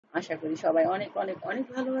আশা করি সবাই অনেক অনেক অনেক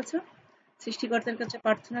ভালো আছো। সৃষ্টিকর্তার কাছে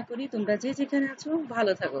প্রার্থনা করি তোমরা যে যেখানে আছো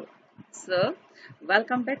ভালো থাকো। So,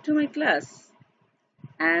 welcome back to my class.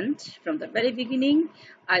 And from the very beginning,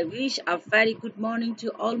 I wish a very good morning to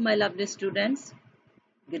all my lovely students.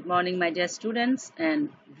 Good morning, my dear students, and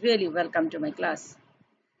really welcome to my class.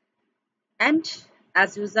 And as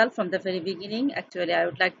usual, from the very beginning, actually, I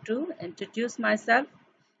would like to introduce myself.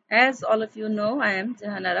 As all of you know, I am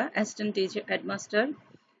Jahanara, Assistant Teacher Headmaster,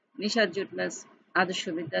 Nishat Adarsh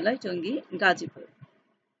Vidyalay, Tongi, Gazipur.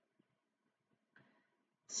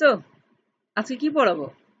 So, আজকে কি পড়াবো?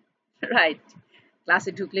 Right,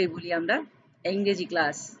 ক্লাসে ঢুকলেই বলি আমরা ইংরেজি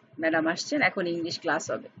class, madam আসছেন, এখন ইংলিশ ক্লাস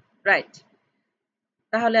হবে। রাইট,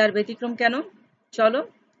 তাহলে আর ব্যতিক্রম কেন? চলো,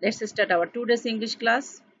 let's start our today's English class.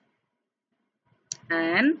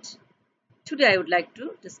 And today I would like to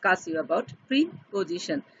discuss you about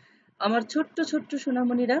preposition. আমার ছোট্ট ছোট্ট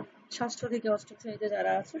সোনামণিরা, ষষ্ঠ থেকে অষ্টম শ্রেণীতে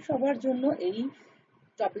যারা আছে সবার জন্য এই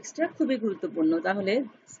টপিকসটা খুবই গুরুত্বপূর্ণ। তাহলে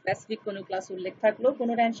স্পেসিফিক কোনো ক্লাস উল্লেখ থাকলো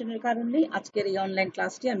কোনো টেনশনের কারণ নেই। আজকের এই অনলাইন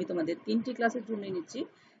ক্লাসটি আমি তোমাদের 3টি ক্লাসের জন্য নিচ্ছি,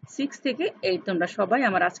 6 থেকে 8। তোমরা সবাই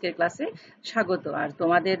আমার আজকের ক্লাসে স্বাগত। আর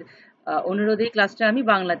তোমাদের অনুরোধে ক্লাসটা আমি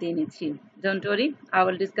বাংলাতেই নিচ্ছি। Don't worry, I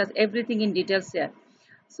will discuss everything in details here.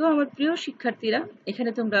 So আমার প্রিয় শিক্ষার্থীরা,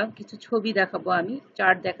 এখানে তোমরা কিছু ছবি দেখাবো, আমি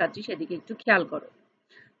চার্ট দেখাচ্ছি, সেদিকে একটু খেয়াল করো।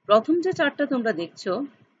 প্রথম যে চার্টটা তোমরা দেখছো,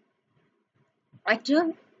 একটা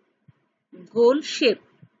গোল shape,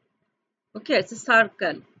 okay, it's a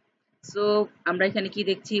circle. So আমরা এখানে কি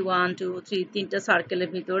দেখছি, 1 2 3 তিনটা সার্কেলের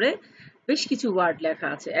ভিতরে বেশ কিছু ওয়ার্ড লেখা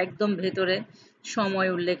আছে। একদম ভেতরে সময়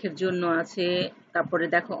উল্লেখের জন্য আছে, তারপরে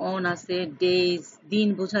দেখো অন আছে, ডেজ দিন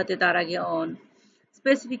বোঝাতে তার আগে অন,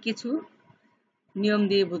 স্পেসিফিক কিছু নিয়ম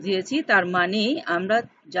দিয়ে বুঝিয়েছি। তার মানে আমরা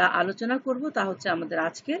যা আলোচনা করব তা হচ্ছে আমাদের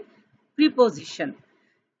আজকের প্রিপোজিশন।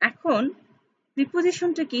 এখন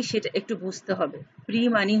প্রিপোজিশনটা কি সেটা একটু বুঝতে হবে। প্রি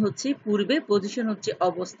মানে হচ্ছে পূর্বে, পজিশন হচ্ছে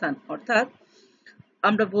অবস্থান, অর্থাৎ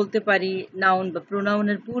আমরা বলতে পারি নাউন বা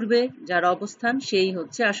প্রোনাউনের পূর্বে যার অবস্থান সেই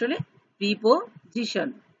হচ্ছে আসলে প্রিপোজিশন।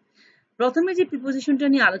 প্রথমে যে প্রিপোজিশনটা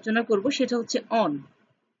নিয়ে আলোচনা করব সেটা হচ্ছে অন।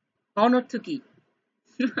 অন অর্থ কি?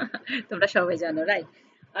 তোমরা সবাই জানো, রাইট?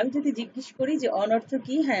 আমি যদি জিজ্ঞেস করি যে অন অর্থ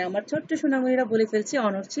কি, হ্যাঁ আমার ছোট্ট সোনামণিরা বলে ফেলছে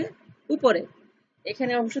অন হচ্ছে উপরে।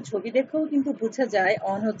 এখানে অবশ্য ছবি দেখেও কিন্তু বোঝা যায়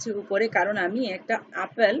অন হচ্ছে উপরে, কারণ আমি একটা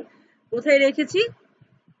আপেল কোথায় রেখেছি,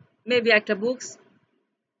 মেবি একটা বুকস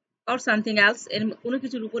or something else এর কোনো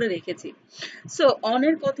কিছুর উপরে রেখেছি। সো অন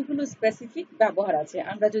এর কতগুলো স্পেসিফিক ব্যবহার আছে,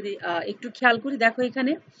 আমরা যদি একটু খেয়াল করি, দেখো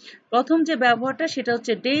এখানে প্রথম যে ব্যবহারটা সেটা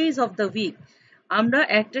হচ্ছে ডেজ অফ দ্য উইক। আমরা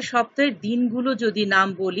একটা সপ্তাহের দিনগুলো যদি নাম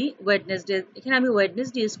বলি, ওয়েডনেসডে, এখানে আমি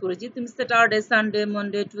ওয়েডনেসডে ইউজ করেছি, তুমি Saturday, Sunday,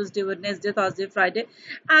 Monday, Tuesday, Wednesday, Thursday, Friday,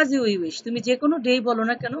 as you wish, তুমি যে কোনো ডে বলো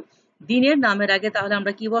না কেন, দিনের নামের আগে তাহলে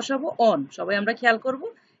আমরা কি বসাবো? অন। সবাই আমরা খেয়াল করব,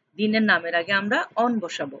 দিনের নামের আগে আমরা অন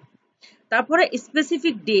বসাবো। তারপরে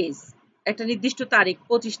স্পেসিফিক ডেজ, একটা নির্দিষ্ট তারিখ,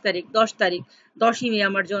 25 তারিখ, 10 তারিখ, 10ই মে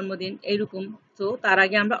আমার জন্মদিন, এইরকম, তো তার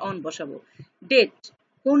আগে আমরা অন বসাবো। ডেট,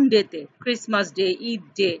 কোন ডেতে, ক্রিসমাস ডে, ঈদ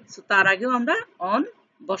ডে, তো তার আগেও আমরা অন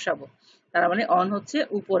বসাবো। তার মানে অন হচ্ছে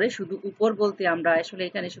উপরে, শুধু উপর বলতে আমরা আসলে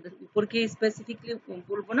এখানে শুধু উপরকে স্পেসিফিকলি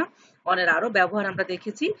বলবো না, অনের আরো ব্যবহার আমরা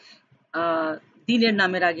দেখেছি। দিনের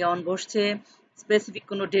নামের আগে অন বসছে, স্পেসিফিক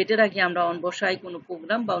কোনো ডেটের আগে আমরা অন বসাই, কোনো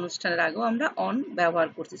প্রোগ্রাম বা অনুষ্ঠানের আগেও আমরা অন ব্যবহার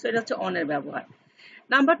করছি। সো এটা হচ্ছে অনের ব্যবহার।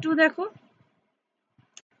 নাম্বার 2 দেখো,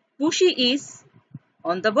 পুশি ইজ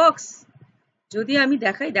অন দ্য বক্স। যদি আমি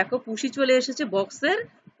দেখাই, দেখো পুশি চলে এসেছে বক্সের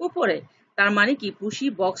উপরে, তার মানে কি পুশি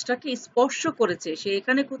বক্সটাকে স্পর্শ করেছে, সে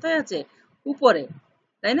এখানে কোথায় আছে? উপরে,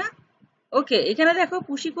 তাই না? ওকে, এখানে দেখো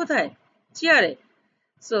পুশি কোথায়? চেয়ারে।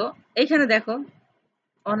 সো এখানে দেখো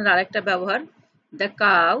অনের আরেকটা ব্যবহার, the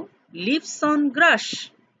cow lives on grass.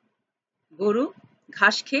 গরু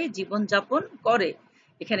ঘাস খেয়ে জীবনযাপন করে।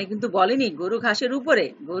 এখানে কিন্তু বলেনি গরু ঘাসের উপরে,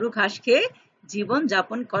 গরু ঘাস খেয়ে জীবন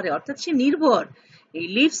যাপন করে, অর্থাৎ সে নির্ভর। এই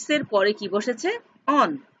লিভস এর পরে কি বসেছে?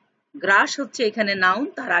 অন। গ্রাস হচ্ছে এখানে নাউন,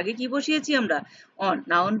 তার আগে কি বসিয়েছি আমরা? অন।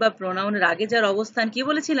 নাউন বা প্রোনাউনের আগে যার অবস্থান কি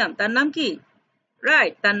বলেছিলাম, তার নাম কি?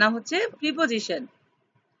 রাইট, তার নাম হচ্ছে প্রিপোজিশন।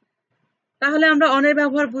 তাহলে আমরা অনের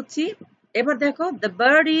ব্যবহার বুঝছি। এবার দেখো, the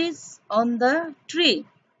bird is on the tree.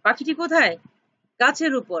 পাখিটি কোথায়?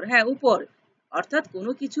 গাছের উপর। হ্যাঁ, উপর, অর্থাৎ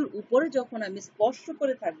কোনো কিছুর উপরে যখন আমি স্পর্শ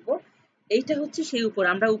করে থাকবো, এইটা হচ্ছে সেই উপর।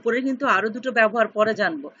 আমরা উপরে কিন্তু আরো দুটো ব্যবহার পরে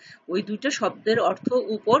জানবো, ওই দুটো শব্দের অর্থ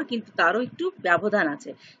উপর, কিন্তু তারও একটু ব্যবধান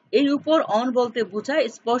আছে। এই উপর অন বলতে বোঝায়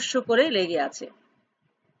স্পর্শ করে লেগে আছে।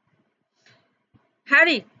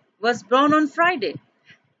 Harry was born on Friday.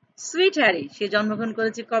 Sweet Harry, সে জন্মগ্রহণ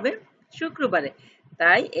করেছে কবে? শুক্রবারে।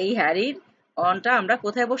 তাই এই হ্যারির অনটা আমরা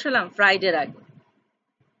কোথায় বসালাম? ফ্রাইডের আগে।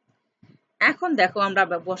 এখন দেখো আমরা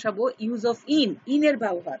বসাবো ইউজ অফ ইন, ইন এর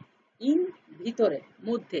ব্যবহার। ইন ভিতরে,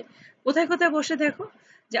 মধ্যে। কোথায় কোথায় বসে দেখো,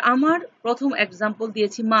 যে আমার প্রথম এক্সাম্পল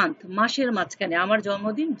দিয়েছি মান্থ, মাসের মাঝখানে। আমার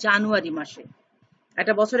জন্মদিন জানুয়ারি মাসে।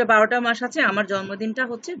 একটা বছরে 12টা মাস আছে, আমার জন্মদিনটা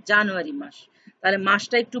হচ্ছে জানুয়ারি মাস। তাহলে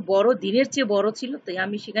মাসটা একটু বড়, দিনের চেয়ে বড় ছিল, তাই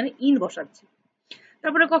আমি সেখানে ইন বসাচ্ছি।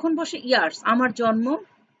 তারপরে কখন বসে, ইয়ার্স, আমার জন্ম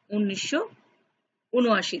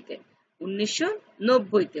 1979-তে,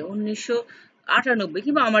 1990-তে, 1998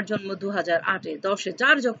 কিংবা আমার জন্ম 2008-এ, 10-এ,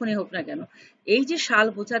 যার যখনই হোক না কেন, এই যে সাল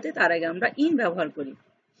বোঝাতে তার আগে আমরা ইন ব্যবহার করি।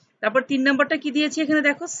 তারপর 3 নম্বরটা কি দিয়েছি এখানে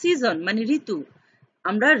দেখো, সিজন মানে ঋতু।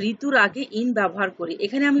 আমরা ঋতুর আগে ইন ব্যবহার করি।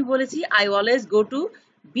 এখানে আমি বলেছি I always go to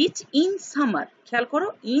beach in summer. খেয়াল করো,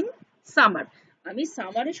 ইন সামার, আমি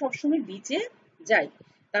সামারে সবসময় বিচে যাই।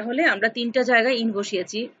 তাহলে আমরা 3টা জায়গায় ইন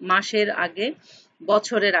বসিয়েছি, মাসের আগে,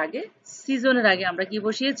 বছরের আগে, সিজনের আগে আমরা কি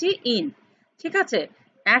বসিয়েছি, ইন। ঠিক আছে,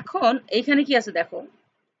 এখন এইখানে কি আছে দেখো,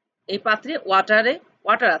 এই পাত্রে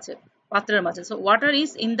ওয়াটার আছে পাত্রের মাঝে, so water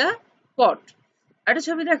is in the পট। একটা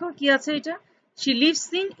ছবি দেখো, কি আছে এটা, শি লিভস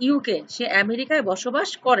ইন ইউকে, সে আমেরিকায় বসবাস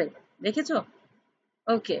করে। দেখেছো?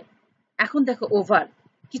 ওকে, এখন দেখো ওভার।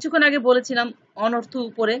 কিছুক্ষণ আগে বলেছিলাম অন অর্থ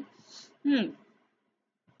উপরে।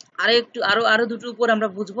 আরো দুটো উপর আমরা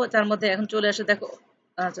বুঝবো, তার মধ্যে এখন চলে আসে দেখো।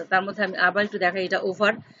 আচ্ছা, তার মধ্যে আমি আবার একটু দেখাই, এটা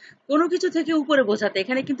ওভার, কোনো কিছু থেকে উপরে বোঝাতে।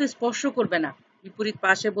 এখানে কিন্তু স্পর্শ করবে না, বিপরীত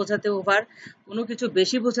পাশে বোঝাতে ওভার, কোনো কিছু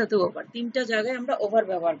বেশি বোঝাতে ওভার। 3টা জায়গায় আমরা ওভার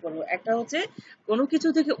ব্যবহার করবো। একটা হচ্ছে কোনো কিছু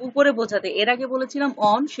থেকে উপরে বোঝাতে, এর আগে বলেছিলাম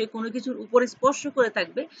অন, সে কোনো কিছুর উপরে স্পর্শ করে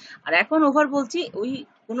থাকবে। আর এখন ওভার বলছি, ওই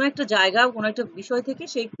কোনো একটা জায়গা, কোনো একটা বিষয় থেকে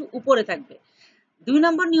সে একটু উপরে থাকবে। 2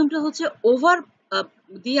 নম্বর নিয়মটা হচ্ছে ওভার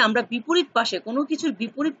দিয়ে আমরা বিপরীত পাশে, কোনো কিছুর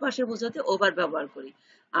বিপরীত পাশে বোঝাতে ওভার ব্যবহার করি।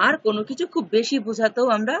 আর কোনো কিছু খুব বেশি বোঝাতেও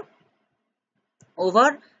আমরা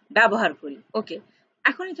ওভার ব্যবহার করি। ওকে,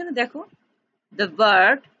 এখন এখানে দেখো, the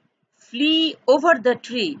bird flea over the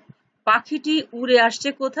tree, পাখিটি উড়ে আসছে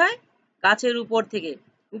কোথায়, গাছের উপর থেকে,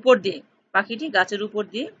 উপর দিয়ে, পাখিটি গাছের উপর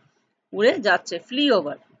দিয়ে উড়ে যাচ্ছে, flea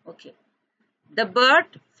over. Okay, the bird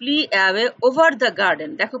flea away over the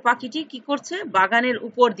garden, দেখো পাখিটি কি করছে, বাগানের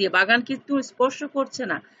উপর দিয়ে, বাগান কিন্তু স্পর্শ করছে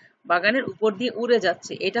না, বাগানের উপর দিয়ে উড়ে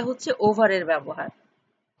যাচ্ছে। এটা হচ্ছে ওভারের ব্যবহার।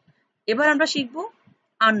 এবার আমরা শিখব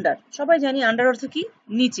আন্ডার। সবাই জানি আন্ডার অর্থ কি,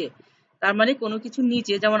 নিচে। তার মানে কোনো কিছু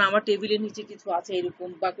নিচে, যেমন আমার টেবিলের নিচে কিছু আছে এরকম,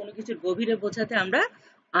 বা কোনো কিছুর গভীরে বোঝাতে আমরা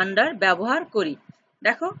আন্ডার ব্যবহার করি।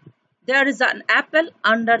 দেখো, there is an Apple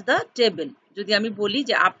under the table, যদি আমি বলি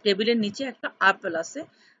যে টেবিলের নিচে একটা আপেল আছে,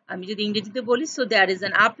 আমি যদি ইংরেজিতে বলি, so there is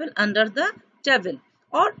an apple under the table,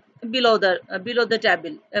 or below the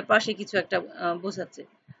table, পাশে কিছু একটা বোঝাচ্ছে।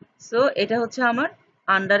 সো এটা হচ্ছে আমার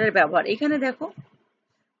আন্ডারের ব্যবহার। এখানে দেখো,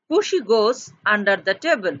 পুশি গোস আন্ডার দ্য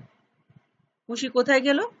টেবিল, পুশি কোথায়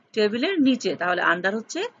গেল, টেবিলের নিচে, তাহলে আন্ডার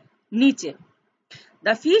হচ্ছে নিচে।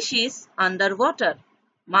 The fish is under water,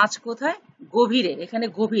 মাছ কোথায়, গভীরে। এখানে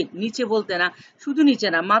গভীর, নিচে বলতে না, শুধু নিচে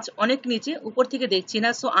না, মাছ অনেক নিচে, উপর থেকে দেখছি না,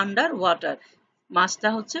 সো আন্ডার ওয়াটার, মাছটা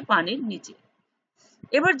হচ্ছে পানির নিচে।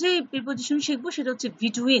 এবার যে প্রিপোজিশন শিখবো সেটা হচ্ছে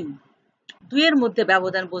বিটুইন, দুইয়ের মধ্যে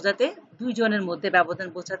ব্যবধান বোঝাতে, দুইজনের মধ্যে ব্যবধান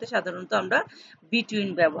বোঝাতে সাধারণত আমরা বিটুইন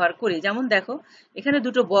ব্যবহার করি। যেমন দেখো, এখানে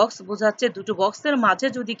দুটো বক্স বোঝাচ্ছে, দুটো বক্সের মাঝে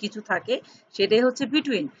যদি কিছু থাকে সেটাই হচ্ছে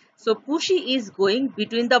between. So pussy is going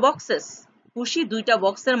between the boxes, পুশি দুইটা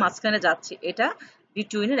বক্সের মাঝখানে যাচ্ছে, এটা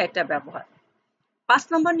বিটুইনের একটা ব্যবহার। 5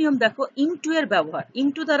 নম্বর নিয়ম দেখো, ইনটু এর ব্যবহার।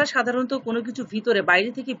 ইনটু দ্বারা সাধারণত কোনো কিছু ভিতরে, বাইরে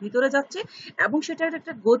থেকে ভিতরে যাচ্ছে এবং সেটার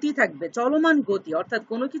একটা গতি থাকবে, চলমান গতি, অর্থাৎ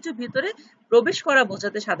কোনো কিছু ভিতরে প্রবেশ করা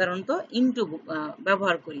বোঝাতে সাধারণত ইনটু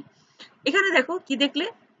ব্যবহার করি। এখানে দেখো কি দেখলে,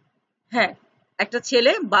 হ্যাঁ, একটা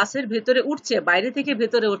ছেলে বাসের ভেতরে উঠছে, বাইরে থেকে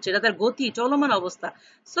ভেতরে উঠছে, এটা তার গতি, চলমান অবস্থা।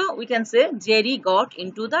 So we can say Jerry goat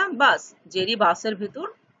into the bus, Jerry বাসের ভেতর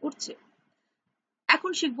উঠছে।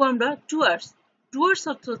 এখন শিখবো আমরা টুয়ার্ডস। টুয়ার্ডস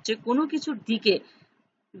অর্থ হচ্ছে কোনো কিছুর দিকে,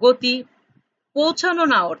 গতি, পৌঁছানো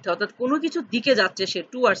না অর্থে, অর্থাৎ কোনো কিছুর দিকে যাচ্ছে সে,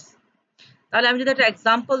 টুয়ার্ডস। তাহলে আমি যদি একটা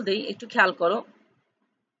এক্সাম্পল দিই, একটু খেয়াল করো,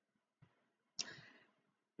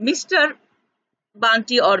 mister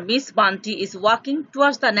Bunty or miss Bunty is walking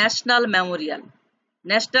towards the national Memorial,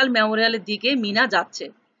 national মেমোরিয়ালের দিকে মিনা যাচ্ছে।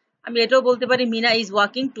 আমি এটাও বলতে পারি Mina is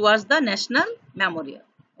walking towards the national Memorial.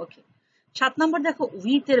 ওকে, 7 নম্বর দেখো,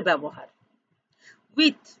 উইথ এর ব্যবহার।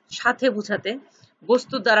 উইথ সাথে বোঝাতে,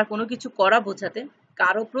 বস্তুর দ্বারা কোনো কিছু করা বোঝাতে,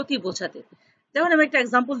 কারো প্রতি বোঝাতে। যেমন আমি একটা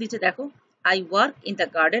এক্সাম্পল দিচ্ছি, দেখো, I work in the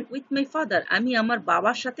garden with my father, আমি আমার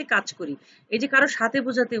বাবার সাথে কাজ করি। এই যে কারো সাথে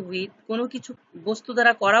বোঝাতে উইথ, কোনো কিছু বস্তু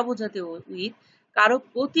দ্বারা করা বোঝাতে উইথ, কারো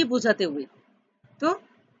প্রতি বোঝাতে উইথ। তো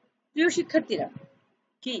প্রিয় শিক্ষার্থীরা,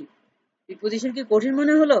 কি প্রিপোজিশন কি কঠিন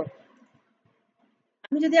মনে হলো?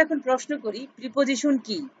 আমি যদি এখন প্রশ্ন করি প্রিপোজিশন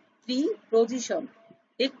কি, প্রিপোজিশন,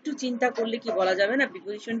 একটু চিন্তা করলে কি বলা যাবে না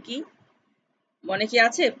প্রিপোজিশন কি? মনে কি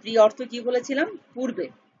আছে? প্রি অর্থ কি বলেছিলাম পূর্বে,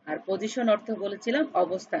 আর পজিশন অর্থ বলেছিলাম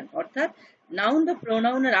অবস্থান, অর্থাৎ নাউন বা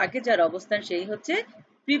প্রোনাউনের আগে যার অবস্থান সেই হচ্ছে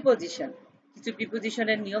প্রিপজিশন। কিছু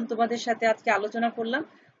প্রিপজিশনের নিয়ম তোমাদের সাথে আজকে আলোচনা করলাম,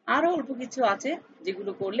 আরো অল্প কিছু আছে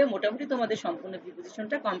যেগুলো করলে মোটামুটি তোমাদের সম্পূর্ণ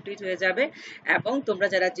প্রিপজিশনটা কমপ্লিট হয়ে যাবে, এবং তোমরা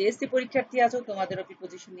যারা জেএসসি পরীক্ষার্থী আছো তোমাদেরও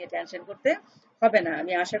প্রিপজিশন নিয়ে টেনশন করতে হবে না।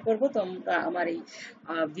 আমি আশা করব তোমরা আমার এই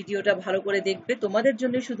ভিডিওটা ভালো করে দেখবে। তোমাদের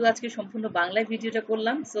জন্য শুধু আজকে সম্পূর্ণ বাংলায় ভিডিওটা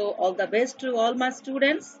করলাম। So all the best to all my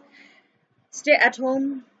students. Stay at home,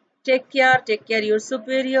 take care your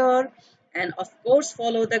superior, and of course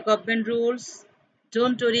follow the government rules.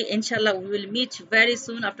 Don't worry, inshallah we will meet very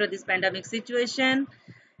soon after this pandemic situation,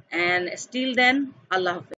 and still then, Allah Hafiz.